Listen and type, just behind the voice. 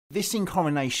This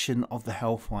incarnation of the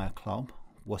Hellfire Club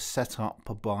was set up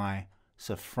by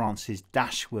Sir Francis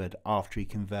Dashwood after he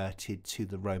converted to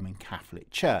the Roman Catholic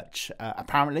Church.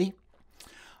 Apparently,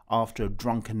 after a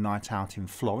drunken night out in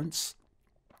Florence,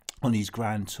 on his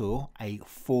grand tour, a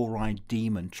four-eyed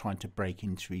demon tried to break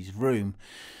into his room.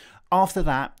 After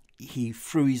that, he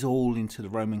threw his all into the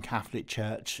Roman Catholic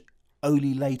Church,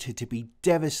 only later to be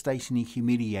devastatingly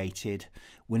humiliated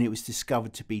when it was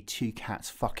discovered to be two cats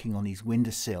fucking on his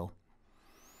windowsill.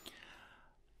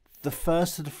 The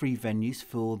first of the three venues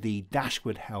for the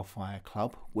Dashwood Hellfire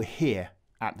Club were here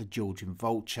at the Georgian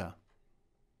Vulture.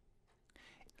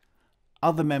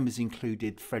 Other members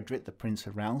included Frederick, the Prince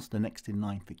of Wales, the next in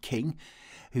line for king,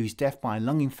 whose death by a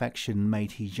lung infection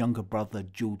made his younger brother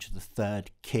George III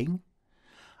king.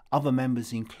 Other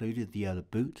members included the Earl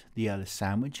of Bute, the Earl of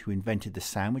Sandwich, who invented the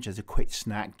sandwich as a quick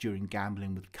snack during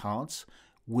gambling with cards,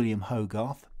 William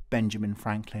Hogarth, Benjamin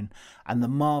Franklin, and the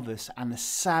marvellous and the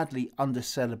sadly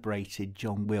under-celebrated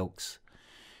John Wilkes.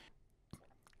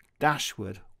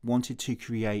 Dashwood wanted to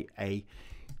create a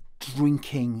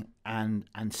drinking and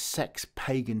sex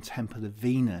pagan temple of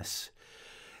Venus,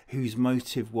 whose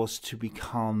motive was to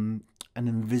become an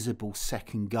invisible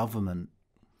second government,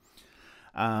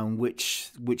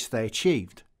 which they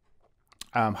achieved.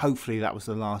 Hopefully that was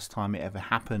the last time it ever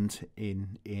happened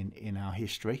in our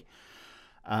history.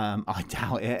 I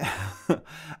doubt it.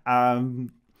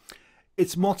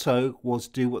 Its motto was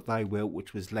 "Do what they will,"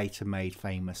 which was later made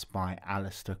famous by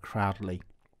Aleister Crowley.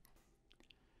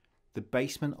 The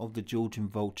basement of the Georgian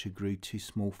Vulture grew too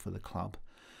small for the club,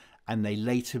 and they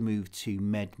later moved to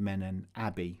Medmenham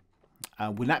Abbey.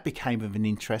 When that became of an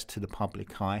interest to the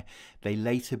public eye, they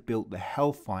later built the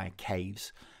Hellfire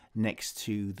Caves next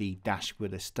to the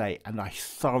Dashwood estate, and I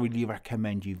thoroughly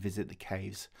recommend you visit the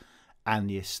caves and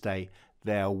the estate.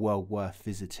 They are well worth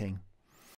visiting.